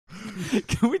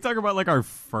Can we talk about like our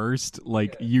first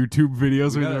like YouTube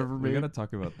videos we've ever made? We gotta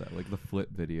talk about that, like the flip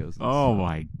videos. Oh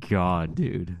my god,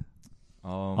 dude.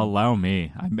 Allow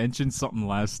me. I mentioned something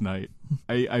last night.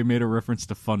 I made a reference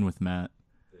to Fun with Matt.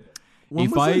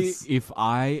 If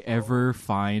I ever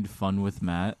find Fun with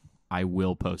Matt, I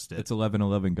will post it. It's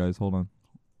 11:11, guys. Hold on.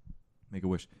 Make a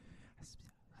wish.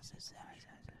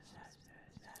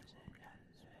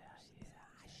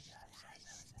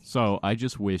 So I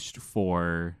just wished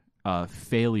for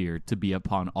failure to be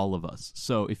upon all of us.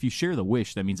 So if you share the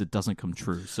wish, that means it doesn't come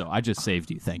true. So I just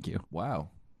saved you. Thank you. Wow.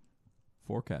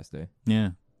 Forecast day.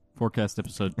 Yeah. Forecast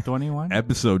episode 21?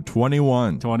 Episode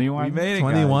 21. 21? We made it,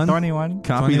 21. 21?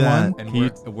 Copy 21. that.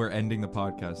 And we're ending the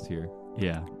podcast here.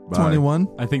 Yeah. Bye. 21.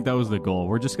 I think that was the goal.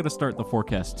 We're just going to start the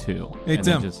forecast too. Hey, and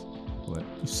then Tim. What?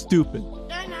 You stupid.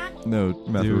 No,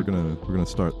 Matthew, Dude. we're gonna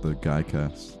start the guy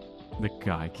cast. The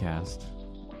guy cast.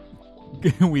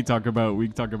 we talk about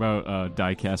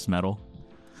diecast metal.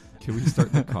 Can we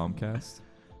start the Comcast?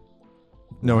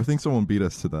 No, I think someone beat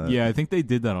us to that. Yeah, I think they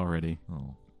did that already.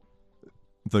 Oh.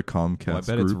 The Comcast Well, I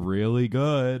bet group. it's really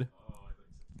good.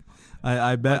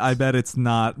 I bet it's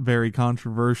not very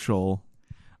controversial.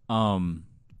 I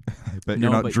bet No,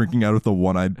 you're not but- drinking out of the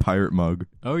one-eyed pirate mug.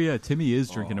 Oh yeah, Timmy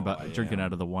is drinking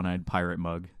out of the one-eyed pirate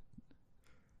mug.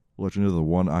 Legend of the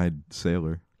One-Eyed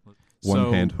Sailor.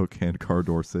 One hand, hook hand, car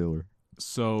door sailor.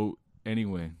 So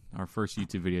anyway, our first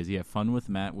YouTube videos. Yeah, Fun with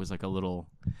Matt was like a little.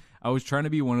 I was trying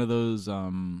to be one of those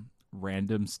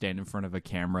random stand in front of a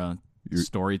camera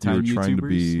story time you were trying to YouTubers.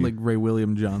 be Like Ray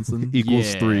William Johnson.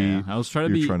 equals 3. I was trying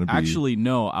to You're be. trying to be- Actually,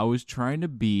 no. I was trying to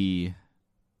be.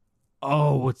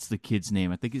 Oh, what's the kid's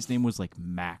name? I think his name was like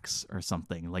Max or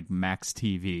something, like Max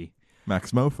TV.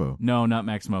 Max Mofo. No, not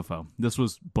Max Mofo. This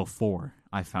was before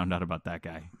I found out about that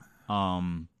guy.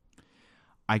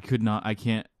 I could not. I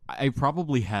can't. I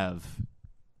probably have.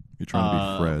 You're trying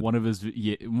to be Fred. One of his.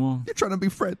 Yeah, well, You're trying to be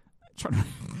Fred.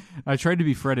 I tried to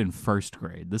be Fred in first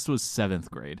grade. This was 7th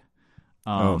grade.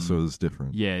 So it's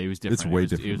different. Yeah, it was different. It's way It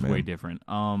different, was way man. different.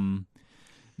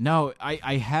 No,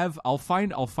 I have. I'll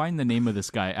find the name of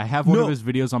this guy. I have one of his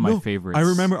videos on my favorites. I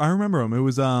remember him. It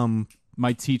was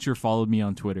My teacher followed me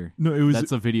on Twitter. no, it was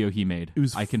That's a video he made. it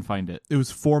was- I can find it. it was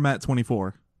Format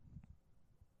 24.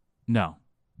 No.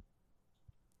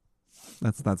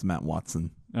 That's Matt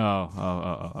Watson.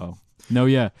 Oh. No,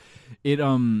 yeah. It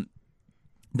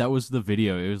that was the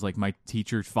video. It was like my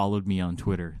teacher followed me on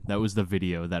Twitter. That was the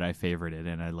video that I favorited,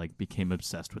 and I like became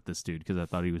obsessed with this dude because I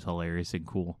thought he was hilarious and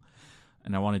cool.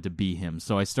 And I wanted to be him.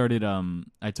 So I started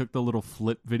I took the little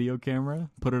flip video camera,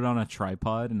 put it on a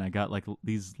tripod, and I got like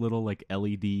these little like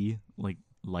LED like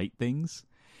light things.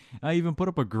 I even put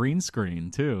up a green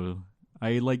screen too.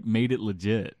 I like made it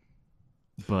legit.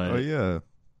 But Oh yeah,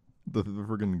 the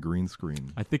friggin' green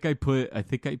screen. I think I put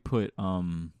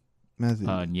Matthew.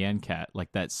 Nyan Cat,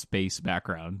 like that space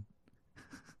background.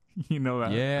 You know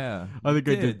that? Yeah. I think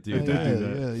I did Did, do dude.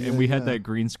 that. Yeah, And we had yeah. that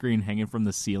green screen hanging from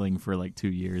the ceiling for like 2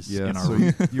 years Yeah, in our so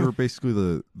room. you were basically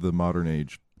the modern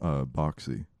age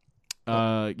Boxy.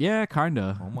 Yeah,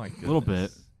 kinda. Oh my god. A little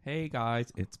bit. Hey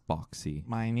guys, it's Boxy.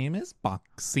 My name is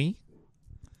Boxy.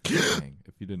 Dang,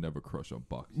 if you didn't have a crush on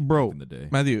Boxy Bro, back in the day.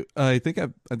 Matthew, I think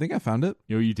I found it.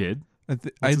 Yo, you did?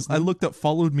 I looked up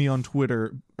followed me on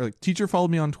Twitter. Or like, teacher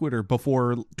followed me on Twitter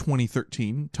before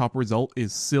 2013. Top result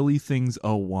is Silly Things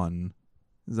 01.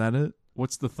 Is that it?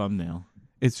 What's the thumbnail?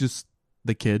 It's just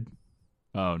the kid.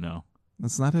 Oh no.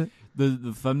 That's not it. The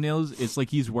thumbnails, it's like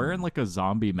he's wearing like a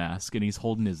zombie mask and he's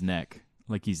holding his neck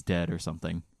like he's dead or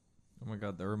something. Oh my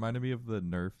god, that reminded me of the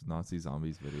Nerf Nazi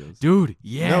Zombies videos. Dude,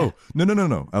 yeah.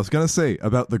 No. I was gonna say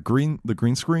about the green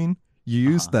screen. You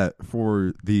used that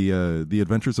for the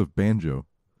Adventures of Banjo.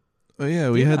 Oh yeah,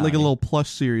 we had like a I? little plush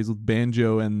series with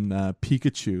Banjo and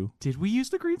Pikachu. Did we use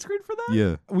the green screen for that?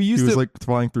 Yeah, We used he was it. like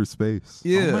flying through space.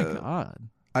 Yeah. Oh my god.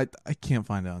 I can't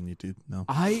find it on YouTube. No.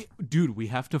 Dude, we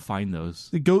have to find those.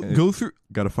 Go through.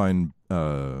 Gotta find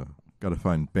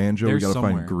Banjo. They're We gotta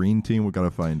somewhere. find Green Team. We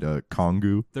gotta find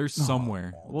Kongu. They're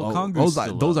somewhere. Well, Oh, Congo's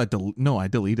those still up. I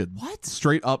deleted. What?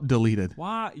 Straight up deleted.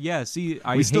 Why? Yeah, see,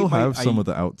 I We still hate have some of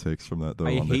the outtakes from that though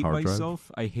I on the hate hard drive.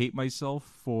 myself. I hate myself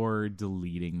for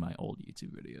deleting my old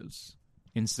YouTube videos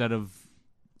instead of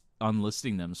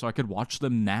unlisting them so I could watch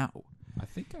them now. I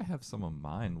think I have some of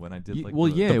mine when I did like Well,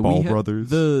 the, yeah, the Ball we had Brothers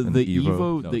the and Evo.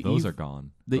 Evo. No, the those Evo, are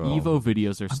gone. the Oh. Evo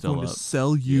videos are I'm still going up. to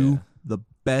sell you Yeah. the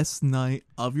best night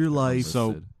of your life. So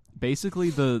Listed. basically,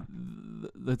 the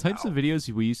types of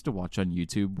videos we used to watch on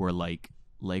YouTube were like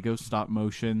Lego stop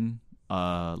motion,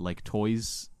 like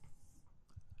toys,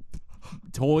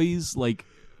 like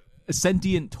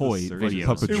sentient toy circus videos.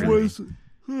 puppetry. it was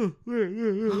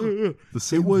The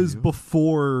same It was video?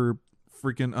 before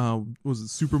freaking was it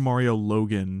Super Mario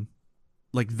Logan,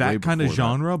 like Way that kind of before that.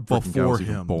 genre Freaking guy before was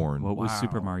even him. born. What was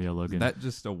Super Mario Logan? That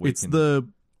just awakened. It's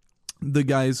the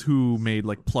guys who made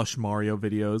like plush Mario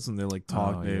videos, and they're like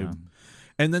Oh, yeah.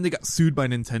 and then they got sued by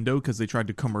Nintendo because they tried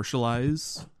to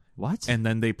commercialize, What? and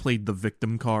then they played the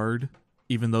victim card,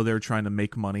 even though they're trying to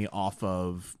make money off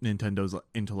of Nintendo's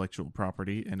intellectual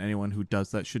property. And anyone who does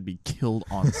that should be killed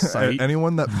on sight.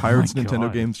 Anyone that pirates my Nintendo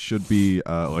God. games should be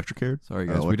electrocuted. Sorry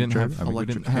guys, we didn't have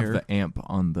Electric hair. the amp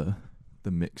on the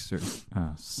mixer,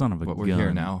 Son of a but gun. we're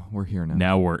here now. We're here now.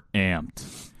 Now we're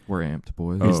amped. We're amped,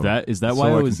 boys. Oh. Is that so why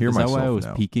I I can was hear is that why I myself was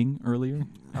now. peaking earlier?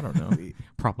 I don't know.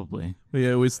 Probably. But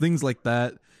yeah, it was things like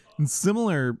that. And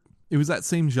similar, it was that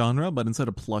same genre, but instead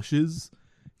of plushes,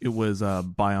 it was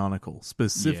Bionicle.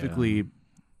 Specifically,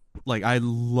 like I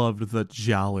loved the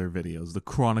Jowler videos, the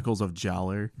Chronicles of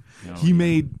Jowler. Oh, he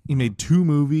made 2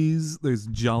 movies. There's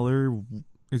Jowler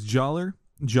 2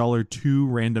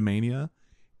 Randomania,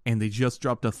 and they just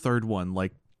dropped a third one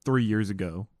like 3 years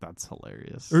ago. That's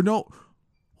hilarious. Or no,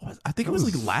 I think it was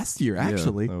like last year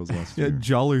actually. Yeah, that was last Yeah, year.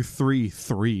 Jowler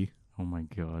 3, Oh my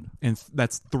god. and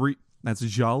that's 3. That's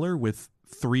Jowler with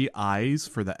 3 I's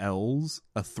for the L's,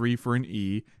 a 3 for an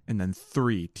E, and then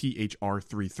 3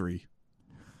 THR33.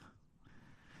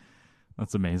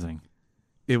 That's amazing.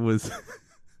 It was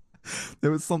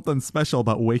there was something special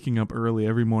about waking up early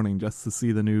every morning just to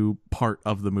see the new part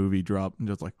of the movie drop, and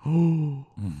just like, oh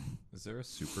Is there a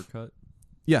supercut?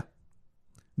 yeah,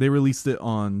 they released it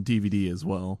on DVD as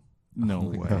well. No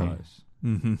Oh my way. gosh.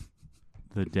 Mm-hmm.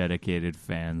 The dedicated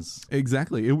fans.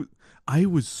 Exactly. I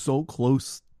was so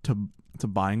close to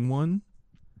buying one,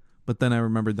 but then I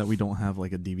remembered that we don't have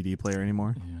like a DVD player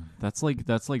anymore. Yeah. That's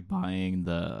like buying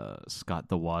the Scott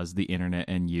the Woz, the Internet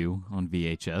and You on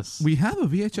VHS. We have a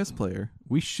VHS player.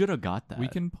 We should have got that. We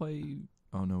can play.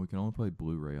 Oh no, we can only play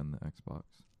Blu-ray on the Xbox.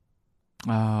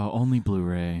 only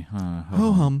Blu-ray. Huh.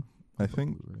 Ho hum. I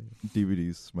think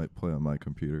DVDs might play on my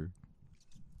computer.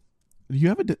 You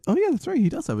have a? Oh yeah, that's right. He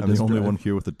does have a. I'm the disc only drive. one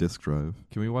here with a disc drive.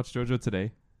 Can we watch JoJo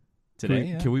today?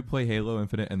 Today. Can we play Halo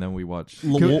Infinite and then we watch?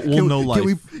 We'll know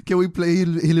life. Can we play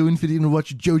Halo Infinite and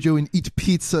watch JoJo and eat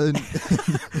pizza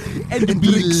and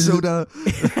drink soda?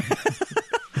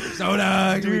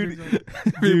 Soda, Dude,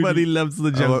 everybody loves the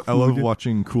I, junk I love food.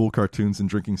 watching cool cartoons and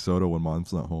drinking soda when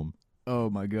mom's not home. Oh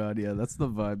my god, yeah, that's the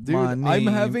vibe, My name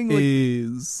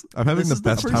is. I'm having This the is the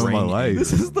best first time of my rain. life.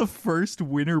 This is the first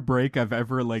winter break I've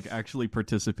ever like actually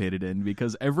participated in,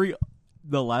 because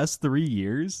the last 3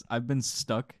 years I've been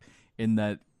stuck in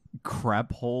that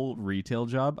crap hole retail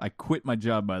job. I quit my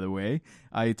job, by the way.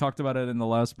 I talked about it in the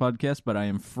last podcast, but I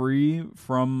am free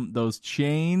from those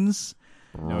chains.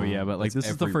 Oh yeah, but like That's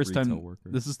this is the every first retail time. worker.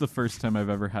 This is the first time I've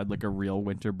ever had like a real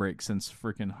winter break since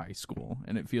freaking high school,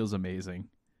 and it feels amazing.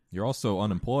 You're also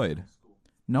unemployed.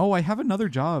 No, I have another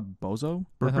job, bozo.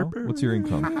 The hell? What's your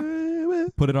income?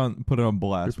 Put it on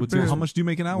blast. What's your How much do you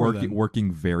make an hour? then?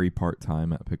 working very part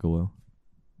time at Piccolo?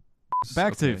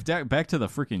 Back Okay. to back to the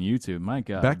freaking YouTube. My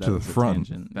God, Back that to the was a front.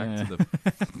 tangent. Back Yeah. to the.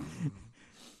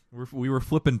 We were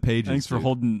flipping pages. Thanks for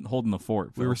dude. holding the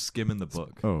fort. We Phil. were skimming the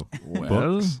book. Oh, Well.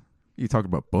 books? You talking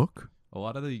about book? A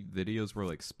lot of the videos were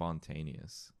like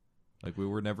spontaneous. Like we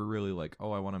were never really like,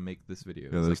 oh, I want to make this video.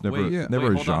 Yeah, It's there's like, never wait, yeah. never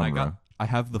wait, a hold on, genre. I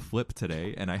have the flip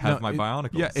today, and I have my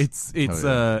Bionicles. Yeah, it's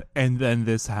yeah. and then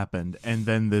this happened, and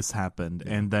then this happened,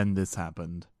 and then this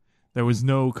happened. There was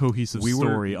no cohesive We were-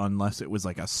 story unless it was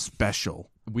like a special.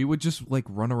 we would just like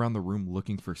run around the room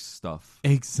looking for stuff,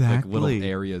 Exactly. like little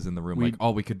areas in the room. We-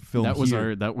 we could film that was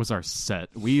here. our set.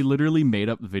 We literally made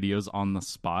up videos on the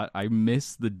spot. I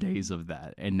miss the days of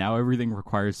that, and now everything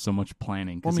requires so much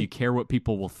planning because you care what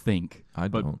people will think. I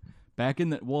but don't. back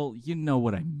in the you know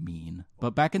what I mean.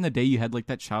 But back in the day, you had like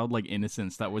that childlike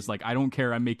innocence that was like, I don't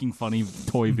care. I'm making funny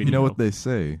toy video. You know what they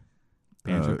say?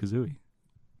 Banjo Kazooie.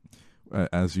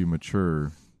 As you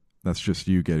mature, that's just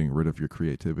you getting rid of your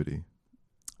creativity.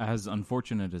 As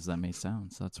unfortunate as that may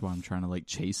sound, so that's why I'm trying to like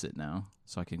chase it now,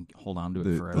 so I can hold on to it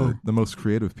The, forever. the most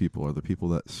creative people are the people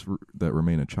that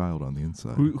remain a child on the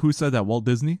inside. Who said that? Walt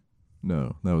Disney?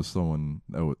 No, that was someone.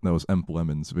 That was Emp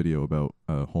Lemon's video about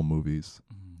home movies.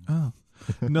 Oh.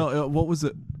 No, what was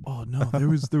it? Oh no,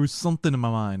 there was something in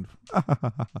my mind.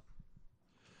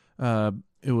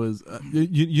 It was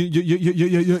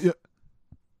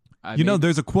you know,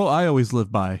 there's a quote I always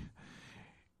live by.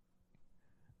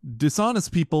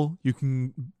 Dishonest people you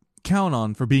can count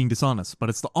on for being dishonest, but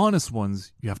it's the honest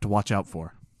ones you have to watch out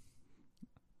for.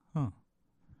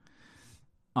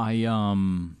 I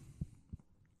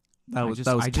That was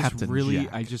I Captain just really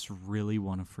Jack. I just really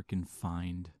want to freaking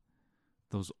find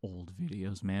Those old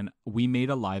videos, man. We made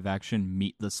a live action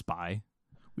Meet the Spy.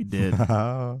 We did.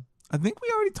 I think we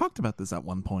already talked about this at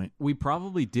one point. We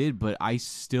probably did, but I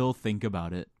still think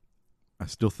about it. I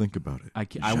still think about it.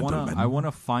 I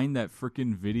wanna find that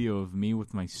freaking video of me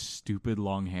with my stupid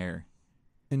long hair.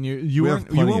 And you We have weren't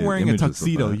plenty of wearing a images of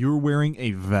tuxedo. that. You were wearing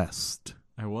a vest.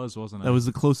 I wasn't I? That was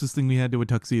the closest thing we had to a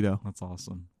tuxedo. That's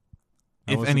awesome.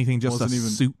 I If wasn't- anything, just a wasn't even,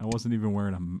 suit, I wasn't even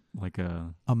wearing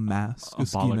a a mask, a a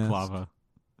ski mask. balaclava.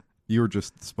 You were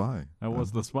just the spy. I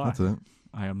was the spy. That's it.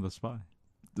 I am the spy.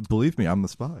 Believe me, I'm the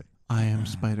spy. I am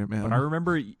Spider-Man. But I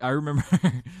remember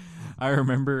I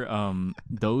remember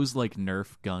those like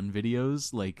Nerf gun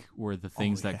videos like were the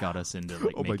things that got us into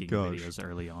like Oh my making gosh. videos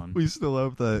early on. We still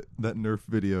have that Nerf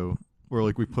video where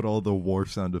like we put all the war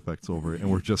sound effects over it, and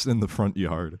we're just in the front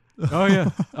yard. Oh yeah.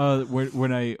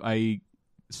 When I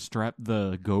strapped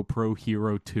the GoPro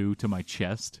Hero 2 to my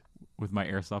chest with my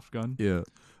airsoft gun. Yeah.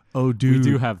 Oh, dude.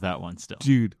 We do have that one still.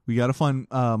 Dude, we got to find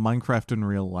Minecraft in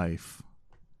real life.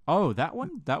 Oh, that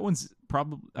one? That one's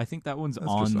probably I think that one's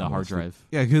That's on just the hard unlisted. drive.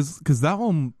 Yeah, because that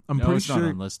one, I'm No, pretty it's not sure.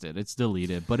 unlisted. It's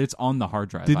deleted, but it's on the hard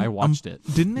drive. Didn't- I watched it.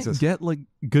 Didn't it Jesus. get like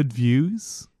good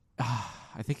views?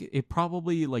 I think it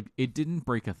probably like it didn't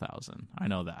break 1,000. I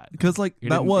know that. Because like It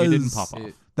that didn't- was it didn't pop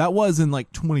off. that was in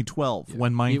like 2012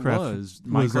 when Minecraft It was. was,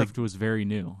 Minecraft like, was very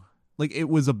new. like it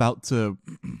was about to.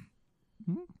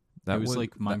 That It was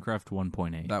like Minecraft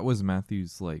 1.8. That was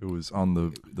Matthew's like. It was on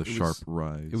the It sharp was-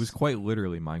 rise. It was quite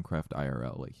literally Minecraft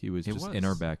IRL. Like he was It just was. in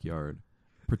our backyard,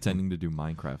 pretending to do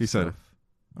Minecraft. He said, stuff.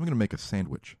 I'm gonna make a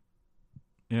sandwich.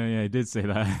 yeah, I did say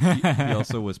that. He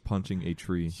also was punching a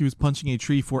tree. He was punching a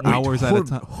tree for hours at a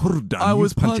time. I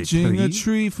was punching a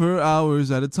tree for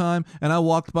hours at a time, and I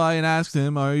walked by and asked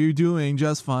him, "Are you doing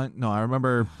just fine?" No, I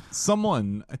remember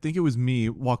someone, I think it was me,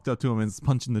 walked up to him and was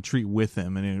punching the tree with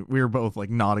him, and we were both like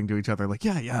nodding to each other, like,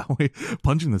 "Yeah, we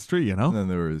punching this tree," you know. And then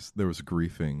there was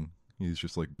griefing. He's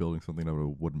just like building something out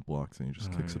of wooden blocks, and he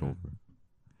just kicks it over.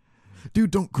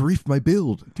 Dude, don't grief my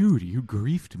build. Dude, you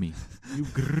griefed me. You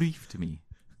griefed me.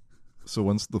 So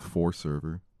when's the 4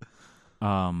 server?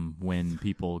 When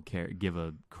people give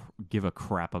a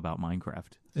crap about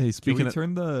Minecraft, Hey, Can speaking we of,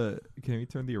 turn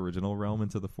the original realm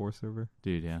into the 4 server?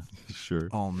 dude. Yeah. Sure.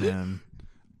 oh man,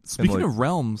 speaking like- of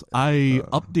realms, I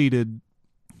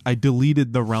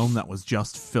deleted the realm that was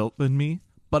just filming me,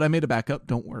 but I made a backup.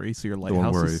 Don't worry, so your Don't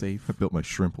lighthouse worry. is safe. I built my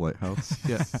shrimp lighthouse.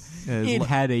 Yeah, It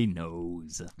had a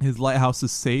nose. his lighthouse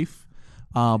is safe.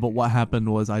 But what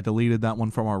happened was I deleted that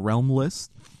one from our realm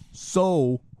list.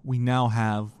 So we now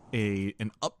have an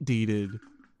updated,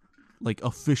 like,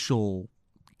 official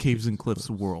Caves and Cliffs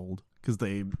world because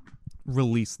they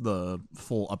released the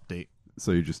full update.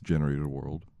 So you just generated a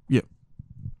world. Yep.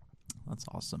 That's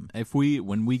awesome.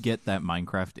 When we get that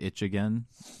Minecraft itch again,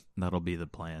 that'll be the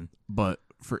plan. But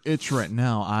for itch right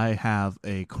now, I have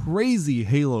a crazy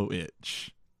Halo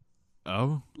itch.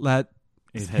 Oh, That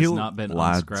it has Halo- not been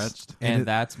Lads. unscratched. And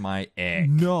that's my egg.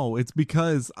 No, it's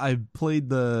because I played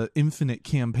the Infinite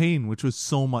campaign, which was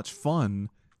so much fun,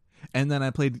 and then I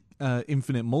played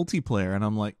Infinite multiplayer, and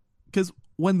I'm like, because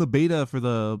when the beta for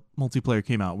the multiplayer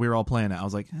came out, we were all playing it. I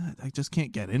was like, I just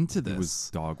can't get into this. It was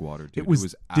dog water, dude. It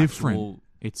was different. actual-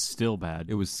 It's still bad.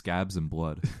 It was scabs and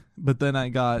blood. But then I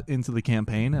got into the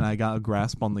campaign, and I got a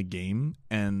grasp on the game,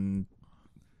 and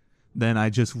then I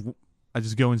just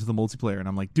go into the multiplayer, and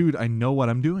I'm like, dude, I know what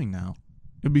I'm doing now.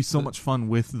 It'd be so much fun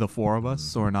with the 4 of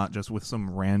us, or not just with some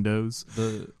randos.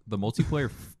 The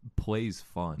multiplayer plays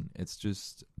fun. It's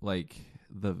just like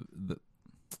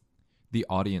the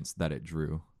audience that it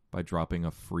drew by dropping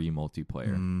a free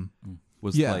multiplayer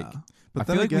was Yeah. like. But I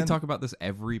then feel like we again- talk about this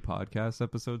every podcast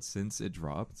episode since it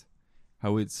dropped.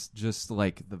 How it's just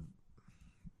like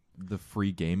the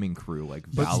free gaming crew, like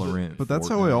Valorant. But that's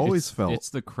how I Fortnite. always felt. It's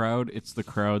the crowd. It's the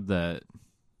crowd that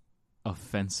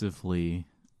offensively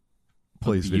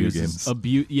Plays video abuses-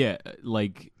 games. Yeah,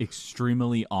 like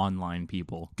extremely online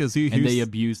people, Because and they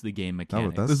abuse the game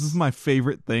mechanics. that's- this is my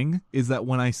favorite thing, is that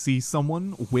when I see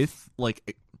someone with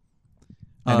like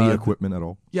Any equipment at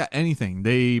all. yeah, anything,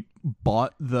 they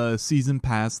bought the season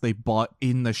pass, they bought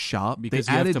in the shop, because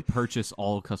they you added have to purchase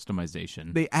all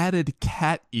customization. they added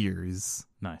cat ears.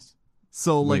 Nice.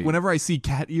 So like Wait. whenever I see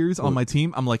cat ears on my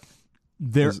team, I'm like,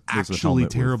 they're There's a actually helmet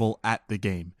with- terrible at the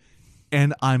game.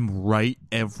 And I'm right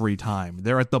every time.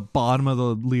 They're at the bottom of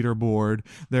the leaderboard.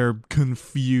 They're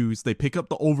confused. They pick up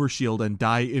the overshield and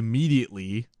die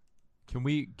immediately. Can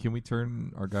we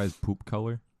turn our guy's poop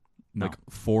color? No. Like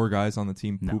 4 guys on the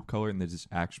team No. poop color, and they just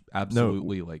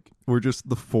absolutely like We're just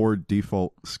the 4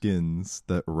 default skins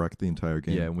that wreck the entire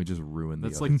game. yeah, and we just ruin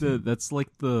That's the like other that's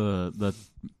like the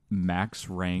max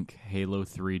rank Halo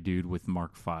 3 dude with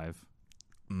Mark 5.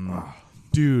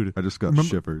 Dude, I just got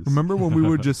shivers. remember when we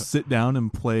would just sit down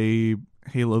and play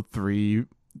Halo 3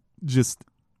 just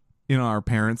in our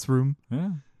parents' room?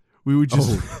 Yeah. We would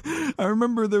just. I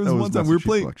remember there was That was one time we were Master Chief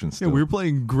playing. Collection Yeah, still. we were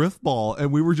playing Griffball,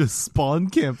 and we were just spawn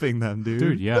camping them, dude.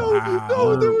 Dude, yeah.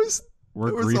 No, there was We're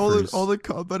there was griefers. all the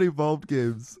Combat Evolved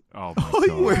games Oh my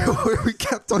god. where we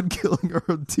kept on killing our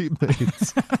own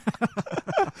teammates.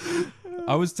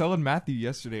 I was telling Matthew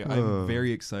yesterday I'm Uh.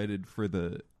 very excited for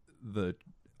the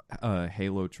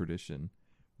Halo tradition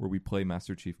where we play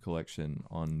Master Chief Collection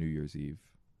on New Year's Eve.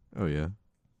 Oh yeah.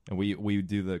 And we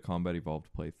do the Combat Evolved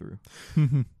playthrough.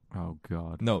 Oh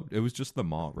god. No, it was just the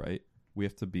Maw, right? We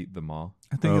have to beat the Maw.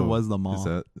 I think it Oh, was the mall. Is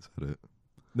that it?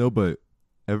 No, but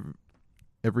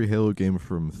every Halo game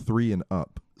from 3 and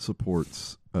up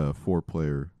supports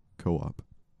 4-player co-op.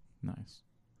 Nice.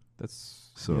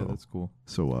 That's So- that's cool.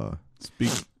 So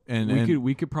Speak and, we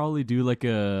and could probably do like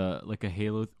a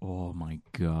Halo. Oh my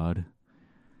god.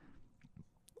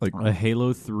 like A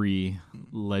Halo 3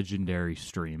 legendary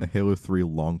stream. a Halo 3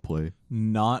 long play,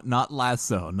 not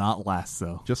lasso, not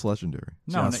lasso. just legendary.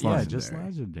 No, just just legendary.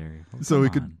 legendary. Oh, So come we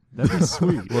could- on. That'd be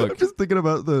sweet. I'm just thinking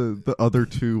about the other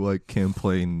 2 like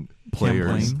campaign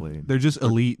players. Campaign? They're just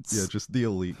elites. Yeah, just the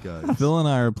elite guys. Phil and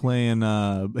I are playing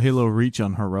Halo Reach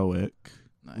on Heroic,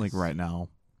 Nice. like right now.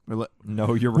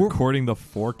 No, you're recording the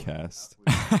forecast.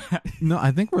 No,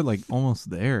 I think we're like almost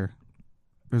there.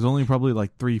 There's only probably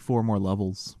like 3-4 more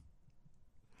levels.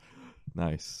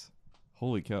 Nice.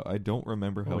 Holy cow! I don't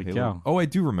remember how Holy Halo. cow. Oh, I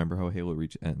do remember how Halo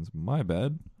Reach ends. My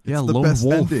bad. Yeah, It's the Lone best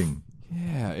Wolf. ending.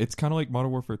 Yeah, it's kind of like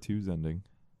Modern Warfare 2's ending,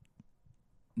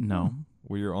 No,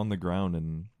 where you're on the ground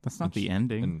and that's not the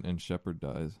ending. and Shepard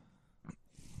dies.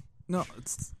 No,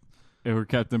 it's Where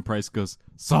Captain Price goes,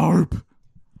 Sarp!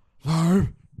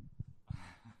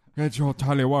 Get your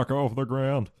tallywhacker off the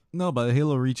ground. no, but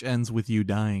Halo Reach ends with you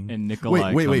dying. And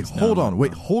Nikolai Wait, comes hold down. on.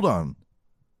 Wait, hold on.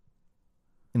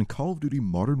 In Call of Duty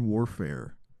Modern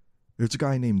Warfare, there's a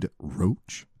guy named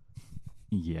Roach.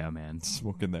 Yeah, man.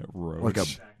 Smoking that roach. Like a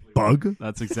bug?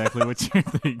 That's exactly what you're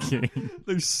thinking.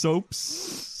 There's soap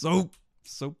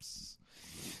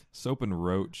and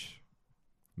roach.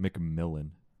 McMillan.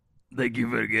 Thank you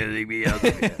for getting me out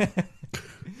there.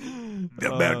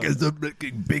 The Americans are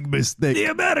making big mistake. The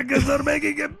Americans are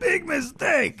making a big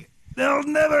mistake. They'll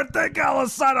never take our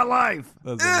side of life.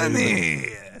 That's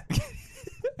amazing. Annie,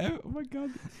 Oh my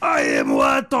god. I am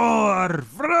Wator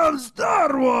from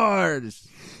Star Wars.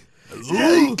 We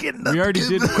already did. We already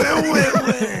did the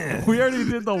Watto. We already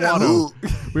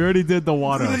did the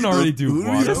Watto. We didn't already do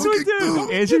water. Yes, we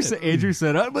did. Andrew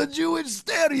said, "I'm a Jewish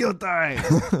stereotype."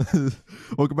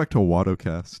 Welcome back to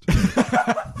Wattocast.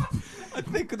 I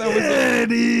think that was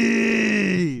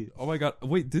Eddie. Oh my god.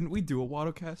 Wait, didn't we do a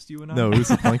Wattocast, you and I? No, it was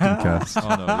the Plankton Cast. Oh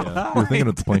no, yeah. You're thinking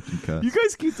of the Plankton Cast. You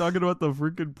guys keep talking about the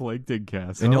freaking Plankton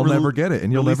cast, And you'll never get it.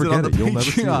 And you'll Release never it on get the it. You'll never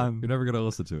see it. Patreon. You're never gonna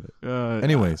listen to it.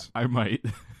 Anyways. I might.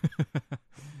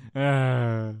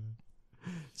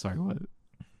 Sorry, what?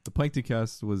 The Plankton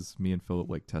Cast was me and Philip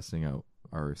like testing out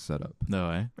our setup. No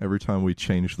way. Every time we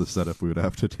changed the setup, we would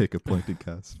have to take a Plankton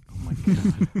Cast. Oh my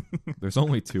god. There's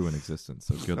only 2 in existence,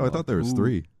 so good Oh, I luck. thought there was Ooh.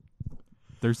 3.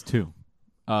 There's 2.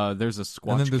 There's a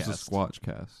Squatch And then there's cast. a Squatch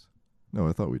Cast. No,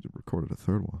 I thought we recorded a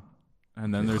 3rd one.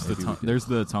 And then there's the Maybe we did. there's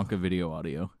the Tonka video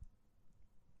audio.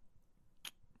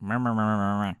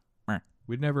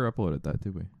 We'd never uploaded that,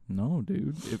 did we? No,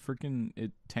 dude,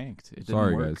 it tanked. It didn't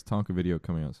Sorry, work. guys. Tonka video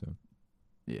coming out soon.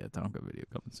 Yeah, Tonka video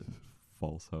coming soon.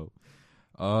 False hope.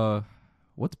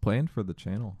 What's planned for the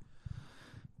channel?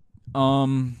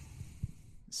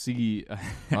 See,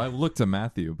 I looked to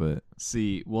Matthew, but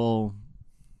well,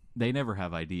 they never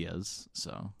have ideas,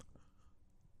 so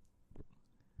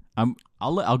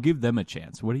I'll give them a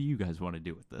chance. What do you guys want to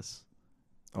do with this?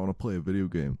 I want to play a video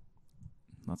game.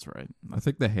 That's right. I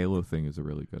think the Halo thing is a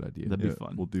really good idea. That'd be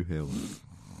fun. We'll do Halo.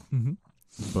 Mhm.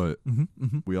 But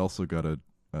Mhm. we also got a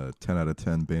 10 out of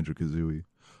 10 Banjo-Kazooie.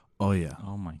 Oh yeah,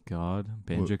 Oh my god,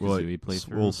 Banjo We'll, Kazooie like,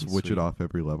 playthrough. We'll would be switch sweet. it off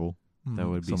every level. That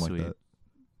would be Something sweet. like that.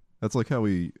 That's like how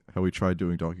we tried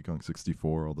doing Donkey Kong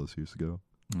 64 all those years ago.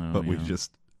 Oh, But we yeah.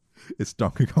 just it's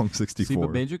Donkey Kong 64. See,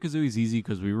 but Banjo Kazooie is easy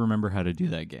because we remember how to do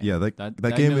that game. yeah, that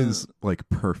I game know- is like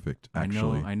perfect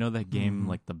actually. I know that game Mhm.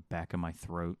 like the back of my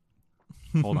throat.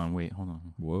 Hold on, wait, hold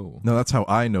on. Whoa. No, that's how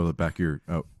I know the back of your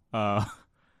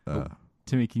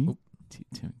Timmy, can you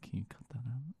Timmy, can you cut that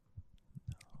out?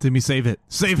 Timmy, save it.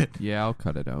 Save it. Yeah, I'll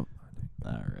cut it out.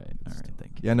 All right.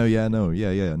 Thank you. Yeah, no, yeah, no,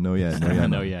 yeah, no, yeah, no, yeah,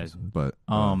 No, yeah. But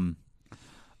What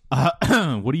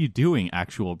are you doing,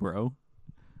 actual bro?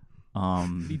 What are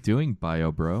you doing,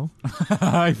 bio bro?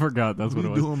 I forgot. That's what it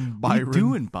was. doing, What are you Byron?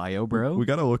 doing, bio bro? we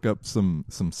gotta look up some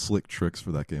slick tricks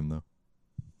for that game though.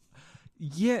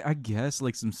 Yeah, I guess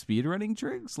like some speedrunning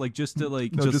tricks, like just to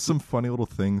like No, just some funny little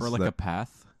things. or like that, a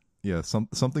path. yeah,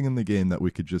 something in the game that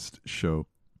we could just show.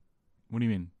 What do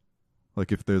you mean?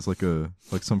 Like if there's like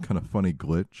some kind of funny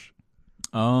glitch.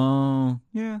 Oh,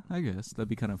 yeah, I guess that'd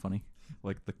be kind of funny.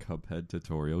 Like the Cuphead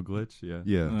tutorial glitch. Yeah.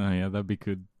 Yeah. Yeah, that'd be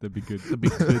good. That'd be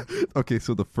good. Okay,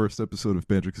 so the first episode of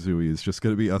Banjo-Kazooie is just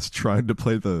going to be us trying to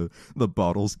play the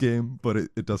bottles game, but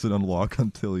it doesn't unlock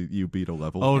until you beat a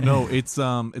level. Oh no, it's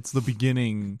the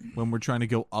beginning when we're trying to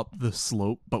go up the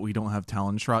slope, but we don't have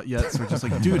Talon Trot yet. So we're just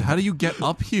like, dude, how do you get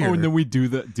up here? Oh, and then we do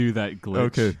that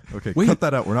glitch. Okay. Wait, cut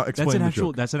that out. We're not That's explaining an the actual.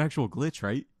 joke. That's an actual glitch,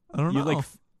 right? I don't know. You like,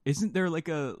 isn't there like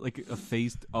a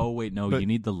phased? Oh wait, no, But, you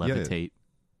need the yeah. levitate.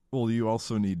 Well, you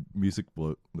also need music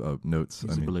notes. Music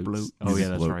I mean, blokes. Oh music yeah,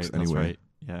 that's blokes right. That's anyway. right.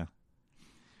 Yeah,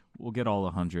 we'll get all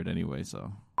 100 anyway.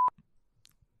 So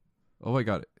Oh my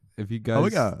god! If you guys, Oh my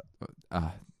god.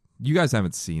 you guys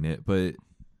haven't seen it, but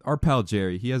our pal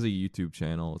Jerry, he has a YouTube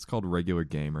channel. It's called Regular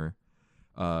Gamer.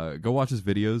 Go watch his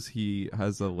videos. He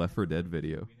has a Left 4 Dead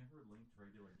video.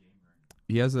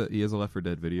 He has a Left 4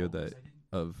 Dead video that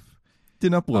of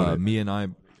Didn't upload it.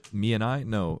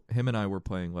 him and I were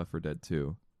playing Left 4 Dead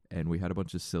 2, and we had a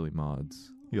bunch of silly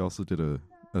mods. He also did a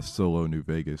solo New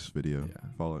Vegas video. Yeah.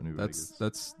 Fallout New Vegas.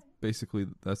 That's basically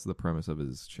that's the premise of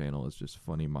his channel. Is just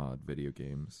funny mod video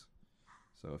games.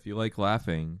 So if you like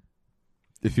laughing,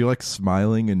 If you like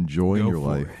smiling and enjoying Go your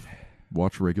for life,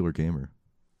 watch Regular Gamer.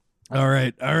 all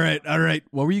right.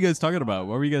 What were you guys talking about?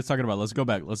 Let's go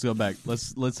back.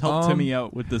 Let's help Timmy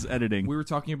out with this editing. we were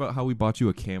talking about how we bought you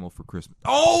a camel for Christmas.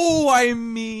 Oh, I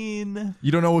mean,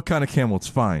 You don't know what kind of camel. It's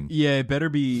fine. Yeah, it better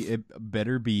be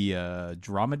a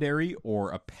dromedary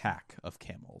or a pack of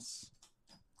camels.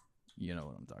 You know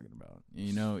what I'm talking about.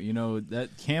 You know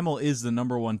that camel is the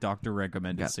number one doctor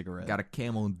recommended cigarette. got a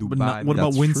camel in Dubai. But not, what about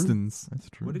That's true. Winston's? That's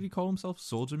true. What did he call himself?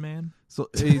 Soldier Man? So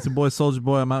hey, it's a boy, Soldier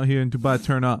Boy. I'm out here in Dubai.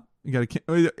 Turn up. You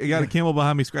got a camel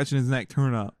behind me scratching his neck.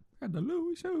 Turn up. Got the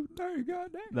Louis show.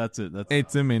 Goddamn. That's it. Hey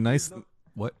Timmy, nice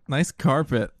What? nice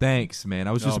carpet. Thanks, man.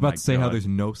 I was just Oh my about to say how God. there's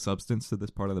no substance to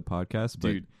this part of the podcast, but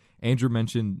Dude. Andrew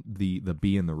mentioned the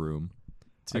bee in the room.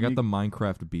 I Timmy, got the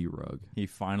Minecraft bee rug He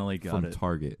finally got from it.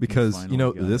 Target. Because finally you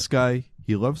know got this guy,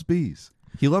 he loves bees.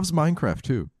 He loves Minecraft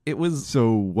too. It was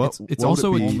So what? It's what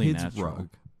also would a it be? Only kid's natural. rug,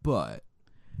 but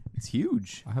It's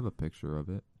huge. I have a picture of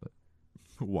it. But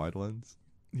wide lens.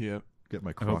 yeah. Get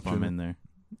my I hope crotch I'm in. in there.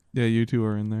 Yeah, you two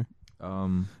are in there.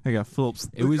 I got Phillips.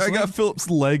 It was I got like- Phillips'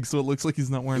 leg, so it looks like he's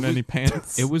not wearing any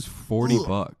pants. It was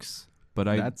 $40, but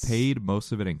I That's- paid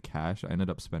most of it in cash. I ended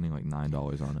up spending like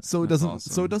 $9 on it. so it That's doesn't.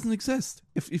 awesome. So it doesn't exist.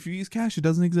 If you use cash, it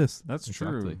doesn't exist. That's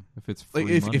Exactly. true. If it's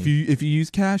free Like if you use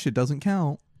cash, it doesn't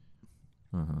count.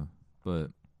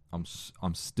 but I'm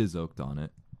stizzoked on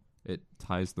it. It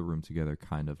ties the room together,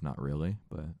 kind of, not really,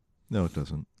 but No, it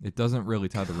doesn't. it doesn't really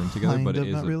tie the room together. Kind But it of,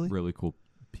 is not a really. really cool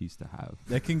piece to have.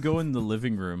 That can go in the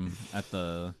living room at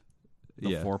the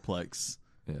Yeah. fourplex.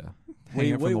 Yeah. Hang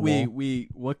it from the wall.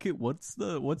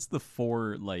 What's the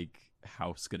four like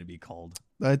house gonna be called?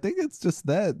 I think it's just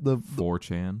that the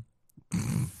 4chan.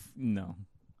 No.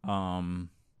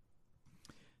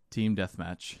 Team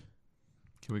deathmatch.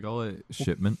 Can we call it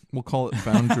shipment? we'll call it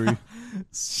Foundry.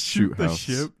 Shoot the house.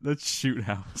 ship. That's shoot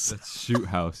house. That's shoot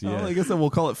house. Oh, Yeah. I guess we'll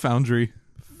call it Foundry.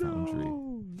 Foundry.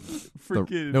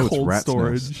 Freaking no, it's Cold rat's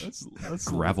storage. nest. that's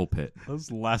Gravel pit.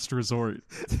 That's last resort.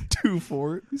 2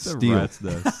 Fort. Steel. Rat's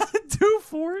nest. 2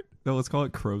 fort. No, let's call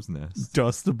it crow's nest.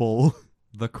 Dustable.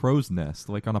 The crow's nest,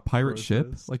 like on a pirate Crow's ship,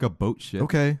 nest. like a boat ship.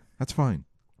 Okay, that's fine.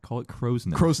 Call it crow's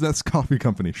nest. Crow's Nest Coffee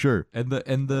Company, sure. and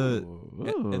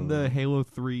the Halo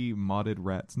 3 modded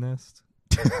rat's nest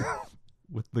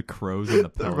with the crows and the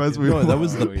That reminds pelicans. me No, that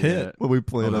was the Oh, pit. yeah. When we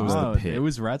played Oh, that on was the the pit. It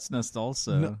was Rat's Nest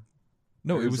also. No.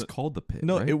 No, Or it is was it- called the pit.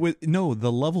 No, right? it was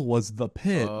the level was the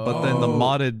pit, but then the Oh.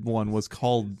 modded one was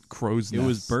called Crow's It Nest.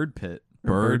 was Bird Pit.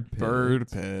 Bird Pit.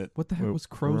 Bird Pit. What the heck Well, was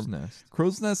crow's nest?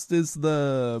 Crow's Nest is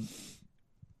the.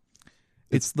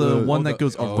 It's the- the one oh, that the-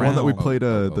 goes oh, The one that we around. played,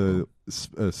 oh, the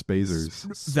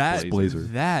Spazers. That Blazer.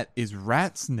 that is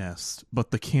Rat's Nest,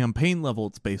 but the campaign level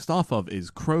it's based off of is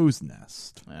Crow's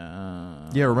Nest.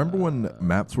 Yeah, remember when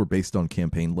maps were based on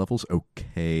campaign levels?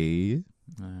 Okay.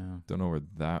 Don't know where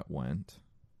that went.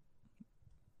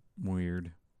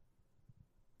 Weird.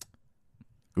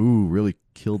 Ooh, really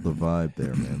killed the vibe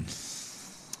there, man.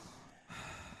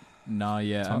 Nah,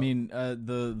 yeah. I mean,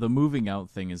 the moving out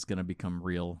thing is gonna become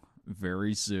real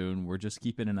very soon. We're just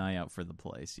keeping an eye out for the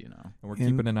place, you know. And we're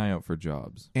keeping an eye out for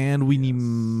jobs. And we need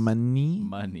money.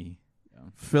 Money. Yeah.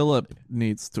 Philip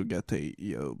needs to get a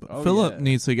job. Oh, Philip yeah.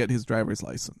 needs to get his driver's This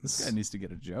license. guy needs to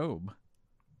get a job.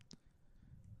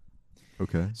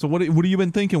 Okay. So what have you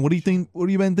been thinking? What do you think? What have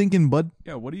you been thinking, bud?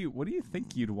 Yeah. What do you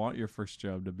think you'd want your first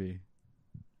job to be?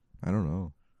 I don't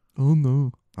know. Oh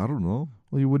no. I don't know.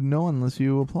 Well, you wouldn't know unless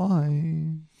you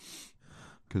apply.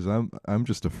 Because I'm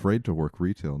just afraid to work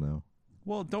retail now.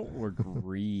 Well, don't work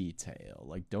retail.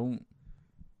 Like, don't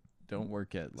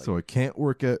work at like. So I can't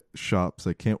work at shops.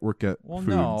 I can't work at Well, foods.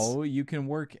 no, you can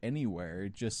work anywhere.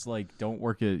 Just like don't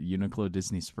work at Uniqlo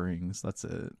Disney Springs. That's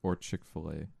it. Or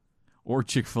Chick-fil-A. Or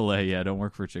Chick-fil-A. Yeah, don't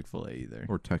work for Chick-fil-A either.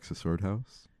 Or Texas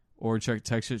Roadhouse. Or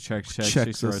Texas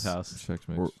Chex-Us. Roadhouse. Chex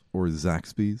Mix. Or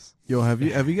Zaxby's. Yo, have you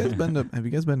guys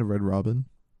been to Red Robin?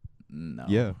 No.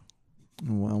 Yeah.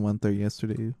 Well, I went there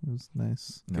yesterday. It was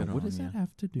nice. Now, Good what on does ya. that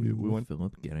have to do We with went-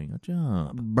 Philip getting a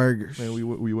job? Burgers. Man,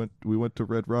 we went to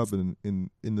Red Robin in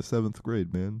the 7th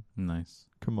grade, man. Nice.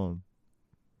 Come on.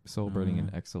 Celebrating an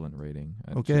excellent rating.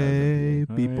 At Okay, Jazz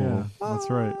Oh, people. yeah. That's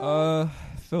right. NBA.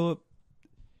 Philip,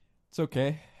 it's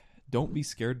okay. Don't be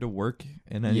scared to work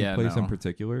in any Yeah, place in no.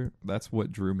 particular. That's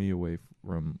what drew me away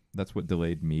from. That's what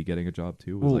delayed me getting a job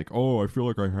too. Was Well- like, oh, I feel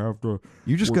like I have to.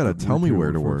 You just work gotta at tell me retail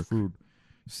where to for work. Food.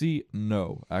 See,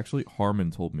 no, actually,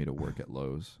 Harmon told me to work at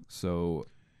Lowe's. So,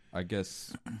 I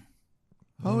guess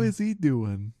How is he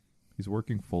doing? he's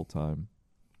working full time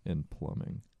in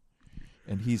plumbing,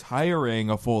 and he's hiring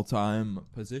a full time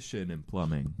position in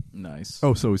plumbing. Nice.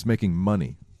 Oh, so he's making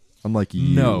money. Unlike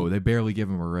you. No, they barely give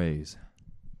him a raise.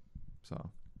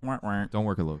 So Wah, wah. don't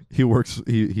work at Lowe's. He works.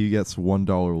 He gets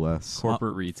 $1 less.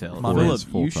 Corporate retail. my Philip, man's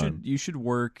full-time. you should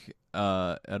work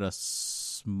at a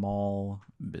small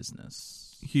business.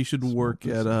 He should work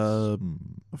at a Hmm.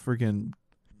 freaking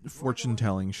fortune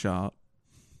telling shop.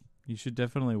 You should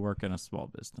definitely work in a small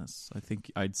business. I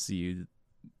think I'd see you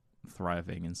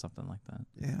thriving in something like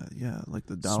that. Yeah, like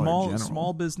the Dollar General.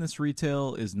 Small business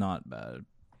retail is not bad,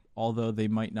 although they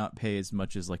might not pay as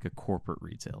much as like a corporate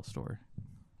retail store.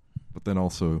 But then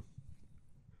also,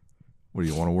 what do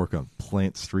you want to work on?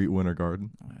 Plant Street Winter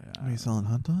Garden? Are you selling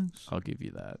hot dogs? I'll give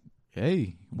you that.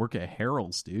 Hey, work at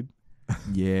Harold's, dude.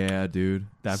 Yeah, dude.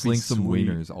 That'd be Sling some sweet.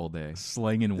 wieners all day.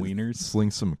 Slanging wieners. Sling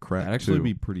some crack. That'd actually too.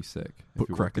 be pretty sick. if Put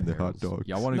you crack worked in at the hot Harold's. dog.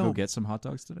 Y'all want to No. go get some hot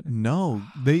dogs today? No,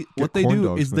 what they corn do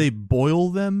dogs, is man. they boil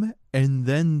them and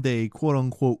then they quote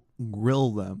unquote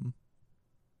grill them,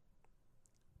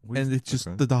 and it's just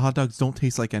Okay. that the hot dogs don't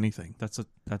taste like anything. That's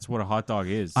what a hot dog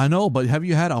is. I know, but have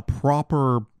you had a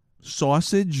proper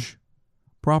sausage,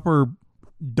 proper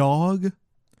dog?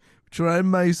 Try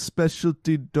my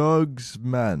specialty dogs,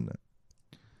 man.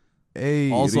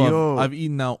 Hey, Also, Rio. I've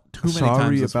eaten out too many Sorry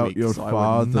times this about week, your so I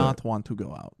father. would not want to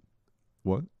go out.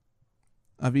 What?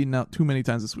 I've eaten out too many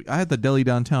times this week. I had the deli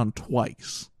downtown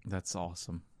twice. That's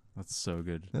awesome. That's so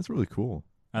good. That's really cool.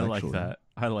 I like Actually. that.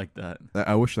 I like that.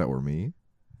 I wish that were me.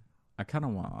 I kind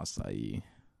of want acai.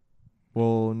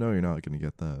 Well, no, you're not going to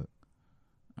get that.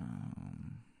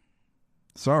 Um,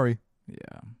 Sorry.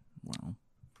 yeah. Well,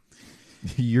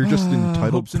 You're just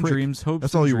entitled hopes and prick. dreams. Hopes.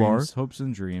 That's and all you are. dreams, Hopes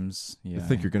and dreams. Yeah. You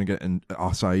think you're going to get an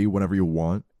acai whenever you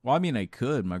want? Well, I mean, I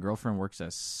could. My girlfriend works at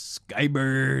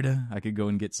Skybird. I could go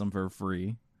and get some for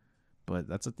free, but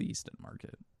that's at the Easton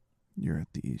Market. You're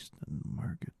at the Easton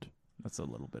Market. That's a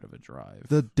little bit of a drive.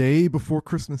 The day before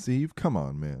Christmas Eve? Come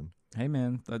on, man. Hey,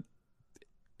 man, that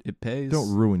it pays.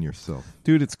 Don't ruin yourself.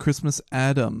 Dude, it's Christmas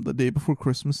Adam, the day before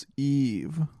Christmas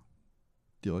Eve.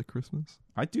 Do you like Christmas?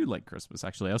 I do like Christmas.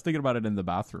 Actually, I was thinking about it in the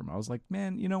bathroom. I was like,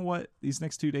 man, you know what? These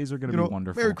next 2 days are gonna You know, be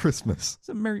wonderful. Merry Christmas. It's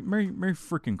a merry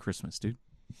freaking Christmas, dude.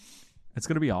 It's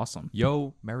gonna be awesome.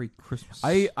 Yo, Merry Christmas.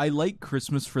 I like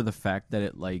Christmas for the fact that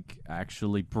it like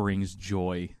actually brings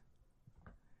joy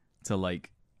to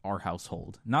like our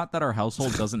household. Not that our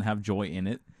household doesn't have joy in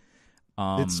it.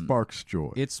 It sparks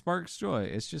joy. It sparks joy.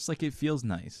 It's just like it feels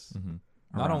nice. Mhm.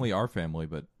 Not Around. only our family,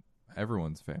 but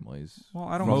everyone's families. Well,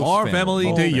 I don't. Most our families. family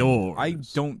Most to families. yours. I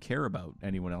don't care about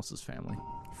anyone else's family.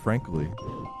 Frankly.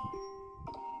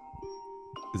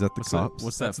 Is that the What's cops? that?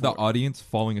 What's that? That's the for? audience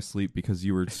falling asleep because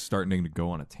you were starting to go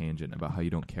on a tangent about how you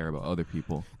don't care about other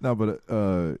people. No, but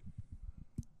I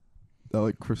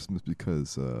like Christmas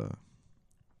because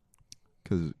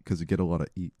you get a lot of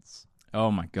eats. Oh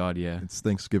my god, yeah. It's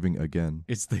Thanksgiving again.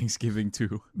 It's Thanksgiving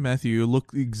too. Matthew, you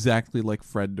look exactly like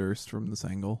Fred Durst from this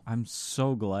angle. I'm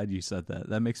so glad you said that.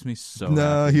 That makes me so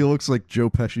Nah, happy. he looks like Joe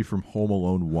Pesci from Home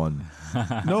Alone 1.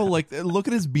 No, like look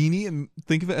at his beanie and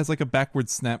think of it as like a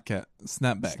backwards snapback.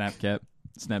 Snapcat.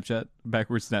 Snapchat,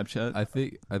 backwards Snapchat. I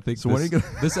think. So when are you gonna-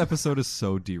 this episode is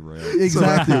so derailed.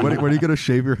 Exactly. So, when are you gonna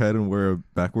shave your head and wear a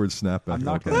backward snap? I'm at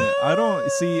not all gonna. times? I don't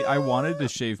see. I wanted to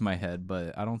shave my head,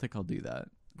 but I don't think I'll do that.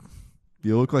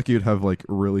 You look like you'd have like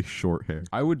really short hair.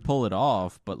 I would pull it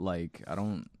off, but like I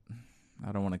don't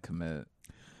want to commit.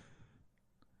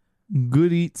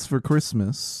 Good eats for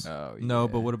Christmas. Oh No,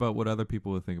 yeah. but what about what other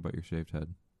people would think about your shaved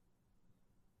head?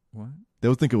 What? They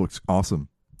would think it looks awesome.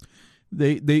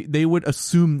 They would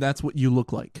assume that's what you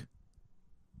look like.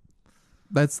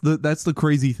 That's the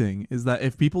crazy thing, is that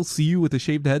if people see you with a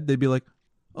shaved head, they'd be like,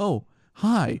 "Oh,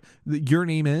 hi, your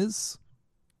name is."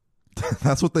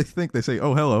 That's what they think. They say,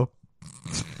 "Oh, hello."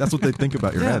 That's what they think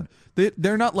about your head.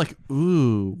 They're not like,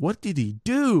 "Ooh, what did he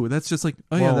do?" That's just like,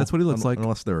 "Oh yeah, Well, that's what he looks like."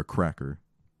 Unless they're a cracker.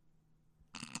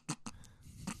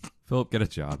 Philip, get a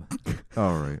job.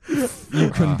 All right, you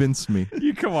convinced me.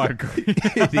 You come on,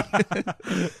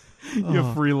 you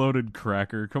freeloaded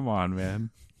cracker. Come on, man.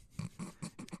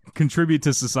 Contribute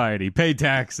to society. Pay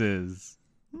taxes.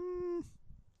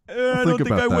 I don't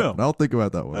think I will. I'll think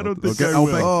about that one. I don't I'll think get, I I'll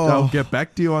will. back- I'll get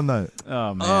back to you on that.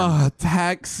 Oh man.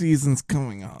 Tax season's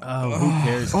coming up. Oh, who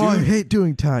cares, Oh, I dude? hate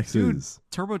doing taxes.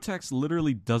 TurboTax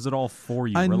literally does it all for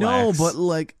you. I know, Relax. but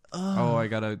like, Oh, I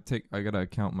gotta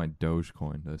count my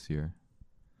Dogecoin this year.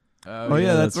 oh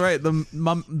yeah, that's right.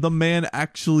 The man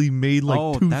actually made like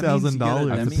Oh, that means $2,000. you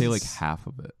gotta- I have That to pay like means- half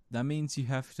of it. That means you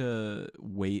have to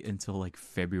wait until like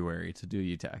February to do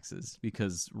your taxes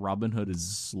because Robinhood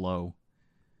is slow.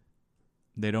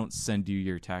 They don't send you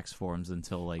your tax forms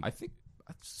until like I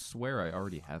swear I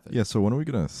already have it. Yeah. So when are we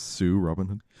gonna sue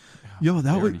Robinhood? Yo,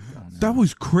 that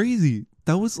was crazy.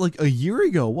 That was like a year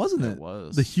ago, wasn't it? It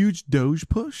was. The huge Doge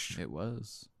push. It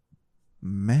was.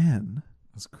 Man,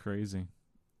 It's crazy.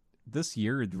 This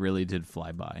year it really did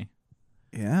fly by.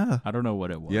 yeah. I don't know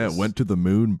what it was. Yeah, it went to the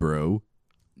moon, bro.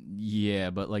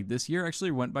 Yeah, but like this year actually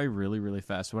went by really, really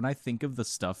fast. When I think of the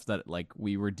stuff that like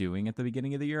we were doing at the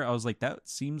beginning of the year, I was like, that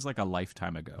seems like a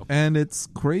lifetime ago. And it's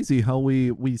crazy how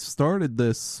we started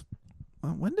this.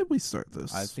 When did we start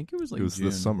this? I think it was like It was June.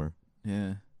 this summer.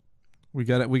 Yeah. we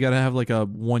got to have like a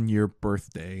 1 year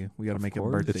birthday. We got to Of make a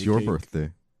course. birthday. It's your cake.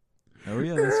 birthday. Oh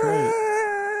yeah, that's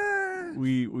right.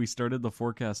 We started the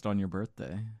forecast on your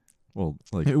birthday. Well,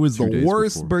 like It was 2 the days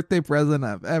worst before. birthday present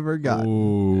I've ever got.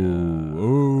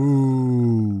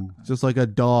 Oh. Just like a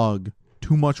dog.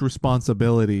 Too much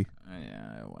responsibility.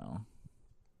 Yeah, well.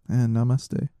 And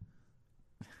namaste.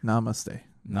 Namaste.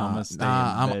 Namaste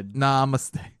Nah, in bed.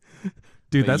 namaste.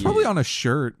 Dude, But that's yeah. probably on a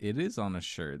shirt. It is on a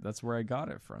shirt. That's where I got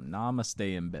it from.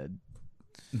 Namaste in bed.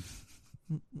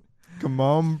 Come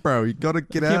on, bro. You gotta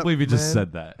get I out. can't believe you just man.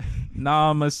 said that.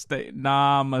 Namaste.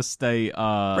 Namaste.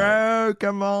 Bro,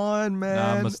 come on,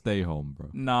 man. I'ma stay home, bro.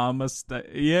 Namaste.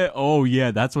 Yeah. Oh,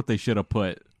 yeah. That's what they should have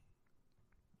put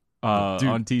Dude,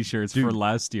 on T-shirts for dude.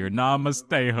 last year.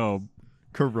 Namaste home.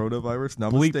 Coronavirus.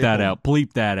 Namaste. Bleep that home. out.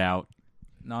 Bleep that out.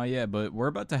 No, yeah, but we're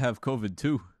about to have COVID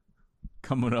too,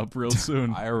 coming up real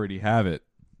soon. I already have it.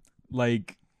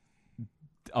 Like,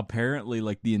 apparently,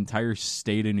 like the entire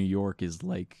state of New York is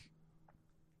like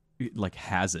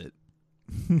has it.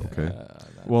 Okay.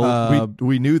 Well,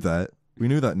 we knew that. We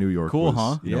knew that New York Cool, was,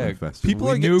 huh? you know, Yeah, infested. people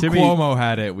We are knew Timmy- Cuomo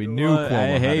had it. We knew Well,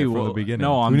 Cuomo had it from well, the beginning.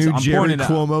 No, we knew I'm Jerry pointing at,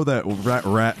 Cuomo, that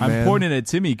rat man. I'm pointing at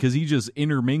Timmy because he just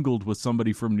intermingled with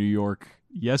somebody from New York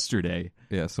yesterday.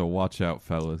 Yeah, so watch out,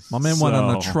 fellas. My man went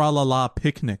on a So- tra-la-la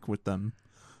picnic with them.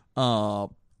 Did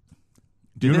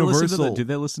Universal.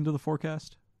 they listen to the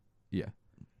forecast? Yeah.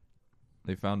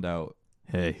 They found out.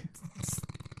 Hey,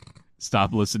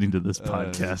 stop listening to this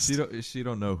podcast. She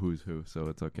don't know who's who, so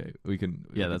it's okay. We can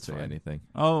that's say fine. anything.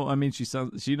 Oh, I mean, she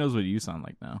knows what you sound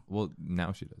like now. Well,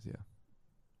 now she does. Yeah.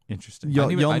 Interesting. Yo-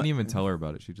 I y'all didn't ma- even tell her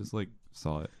about it. She just like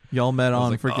saw it. Y'all met I was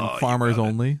on like, freaking "Oh, you Farmers got it."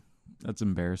 Only. That's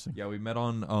embarrassing. Yeah, we met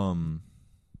on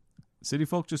City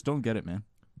folk just don't get it, man.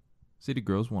 City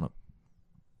Girls Want to.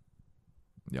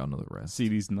 Y'all know the rest. See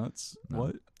these nuts? No.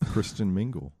 What? Christian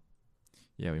Mingle.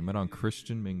 Yeah, we met on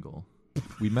Christian Mingle.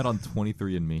 We met on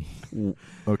 23andMe.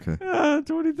 Okay.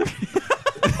 23.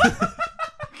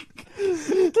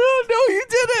 No, you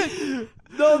didn't.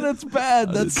 No, that's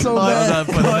bad. That's so No, bad.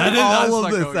 no, but that is- that's all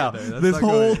not of this going out. in there. That's This not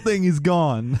whole going in. thing is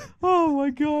gone. Oh my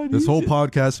god! This whole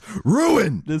podcast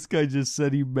ruined. This guy just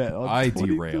said he met. On I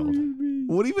derailed. 23andMe.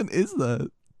 What even is that?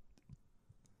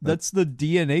 That's the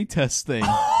DNA test thing.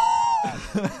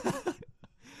 She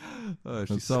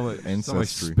That's saw my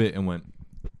ancestry. spit and went.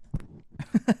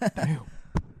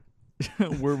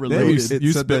 We're Yeah, related. it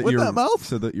you said spit that with you're that mouth?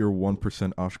 said that you're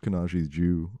 1% Ashkenazi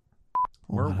Jew.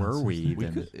 Where were we We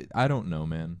even? could, I don't know,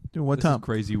 man. Dude, what This time? is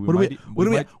crazy. What are we? What are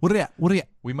we? What are we? What are we?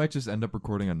 We might just end up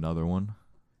recording another one.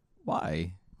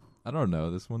 Why? I don't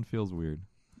know. This one feels weird.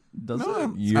 Does No, it?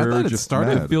 I You're thought it just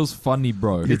started- mad. It feels funny,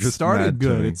 bro. You're It just started mad,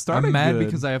 good. Tony. It started I'm mad good.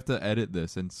 because I have to edit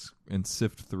this and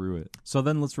sift through it. So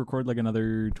then let's record like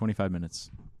another 25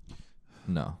 minutes.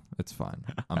 No, it's fine.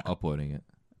 I'm uploading it.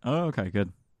 Oh, okay,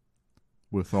 good.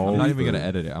 With I'm all not of even the, gonna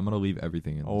edit it. I'm gonna leave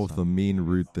everything in. all this of the time. mean,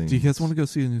 rude things. Do you guys want to go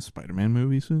see a new Spider-Man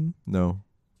movie soon? No.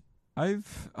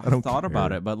 I've don't thought about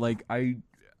care. it, but like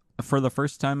for the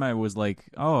first time, I was like,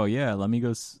 oh yeah, let me.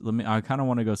 I kind of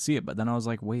want to go see it, but then I was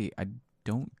like, wait, I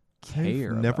don't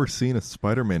care. I've never about it. seen a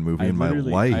Spider-Man movie in my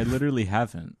life. I literally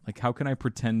haven't. Like, how can I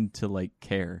pretend to like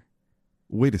care?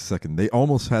 Wait a second. They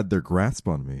almost had their grasp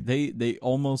on me. They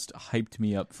almost hyped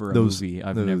me up for a Those- movie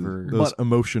I've those- never. Those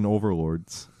emotion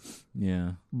overlords.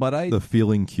 Yeah, But I The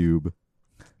feeling cube.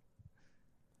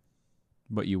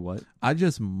 but you what? I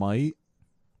just might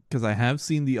because I have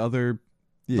seen the other,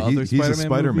 Yeah, other he's a Spider-Man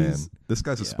Spider-Man. movies? This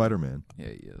guy's a Yeah. Spider-Man. Yeah,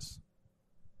 he is.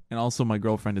 and also my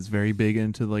girlfriend is very big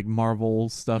into like Marvel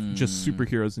stuff, just Mm.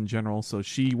 superheroes in general. So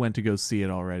she went to go see it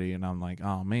already, and I'm like,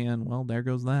 oh man, well there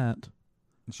goes that.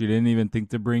 She didn't even think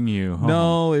to bring you. Huh?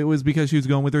 No, it was because she was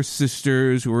going with her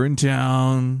sisters who were in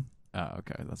town. Oh,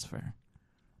 okay, that's fair.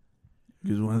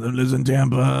 Because one of them lives in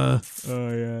Tampa. Oh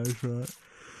yeah, that's right.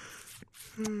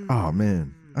 Oh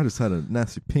man, I just had a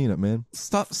nasty peanut, man.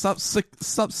 Stop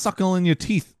suckling your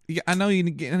teeth. I know you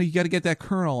got to get that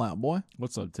kernel out, boy.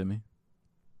 What's up, Timmy?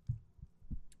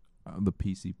 The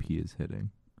PCP is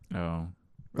hitting. Oh,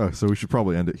 Oh, so we should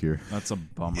probably end it here. that's a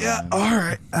bummer. Yeah. man. All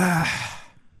right.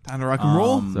 Time to rock and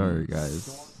roll. Sorry,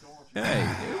 guys. Hey,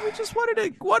 we just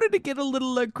wanted to get a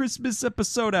little Christmas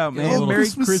episode out, Yeah, man. a little Merry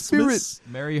Christmas Christmas.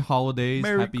 Merry holidays.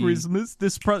 Merry Happy Christmas.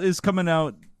 This is coming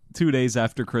out 2 days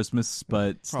after Christmas,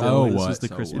 but still, Oh, this what? was the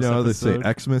So Christmas You know how they say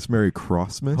episode. Xmas, Merry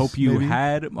Crossmas? Hope you maybe?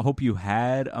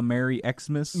 had a Merry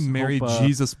Xmas. Mary, Hope,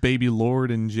 Jesus, baby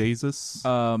Lord, and Jesus.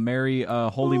 Mary,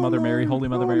 Holy Mother Mary, Holy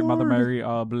Mother Mary, Mother Mary,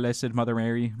 blessed Mother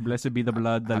Mary, blessed be the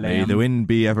blood, the May lamb. the wind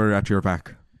be ever at your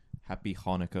back. Happy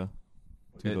Hanukkah.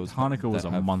 To those Hanukkah was that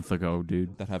a have- month ago,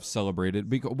 dude. that have celebrated.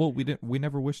 Well, we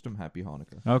never wished him Happy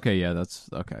Hanukkah. Okay, yeah, that's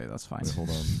fine. Wait, hold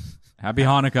on. Happy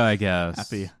Hanukkah, I guess.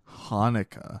 Happy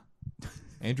Hanukkah.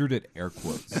 Andrew did air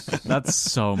quotes. That's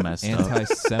so messed up.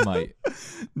 Anti-Semite.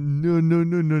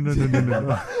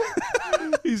 No.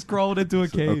 He's crawling into a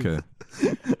cave. Okay.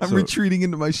 I'm So- retreating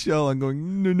into my shell. I'm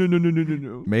going,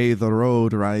 no. May the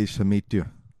road rise to meet you.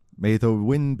 May the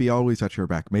wind be always at your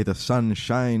back. May the sun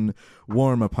shine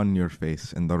warm upon your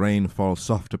face, and the rain fall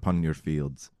soft upon your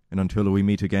fields. And until we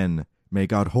meet again, may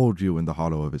God hold you in the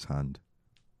hollow of his hand.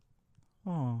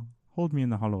 Oh, hold me in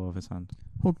the hollow of his hand.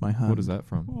 Hold my hand. What is that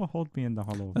from? Oh, hold me in the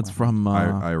hollow of That's my from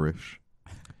Irish.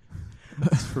 hand.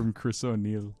 That's from Chris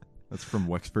O'Neill. That's from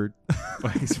Wexford.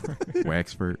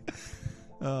 Wexford.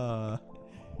 home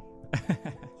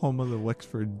of the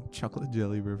Wexford Chocolate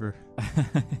Jelly River.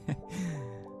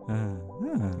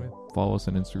 Follow us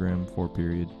on Instagram,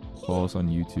 4period. Follow us on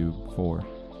YouTube, 4.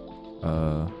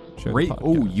 Share the Rate.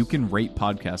 Oh, podcast. you can rate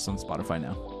podcasts on Spotify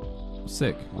now.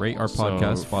 Sick. Rate our So-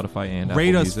 podcast, Spotify, and Rate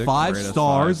Apple us Music. 5 Rate us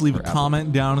stars. 5 Leave a for Apple.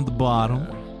 comment down at the bottom.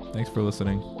 Yeah. Thanks for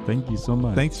listening. Thank you so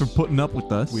much. Thanks for putting up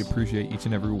with us. We appreciate each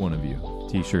and every one of you.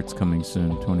 T-shirts coming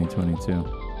soon, 2022.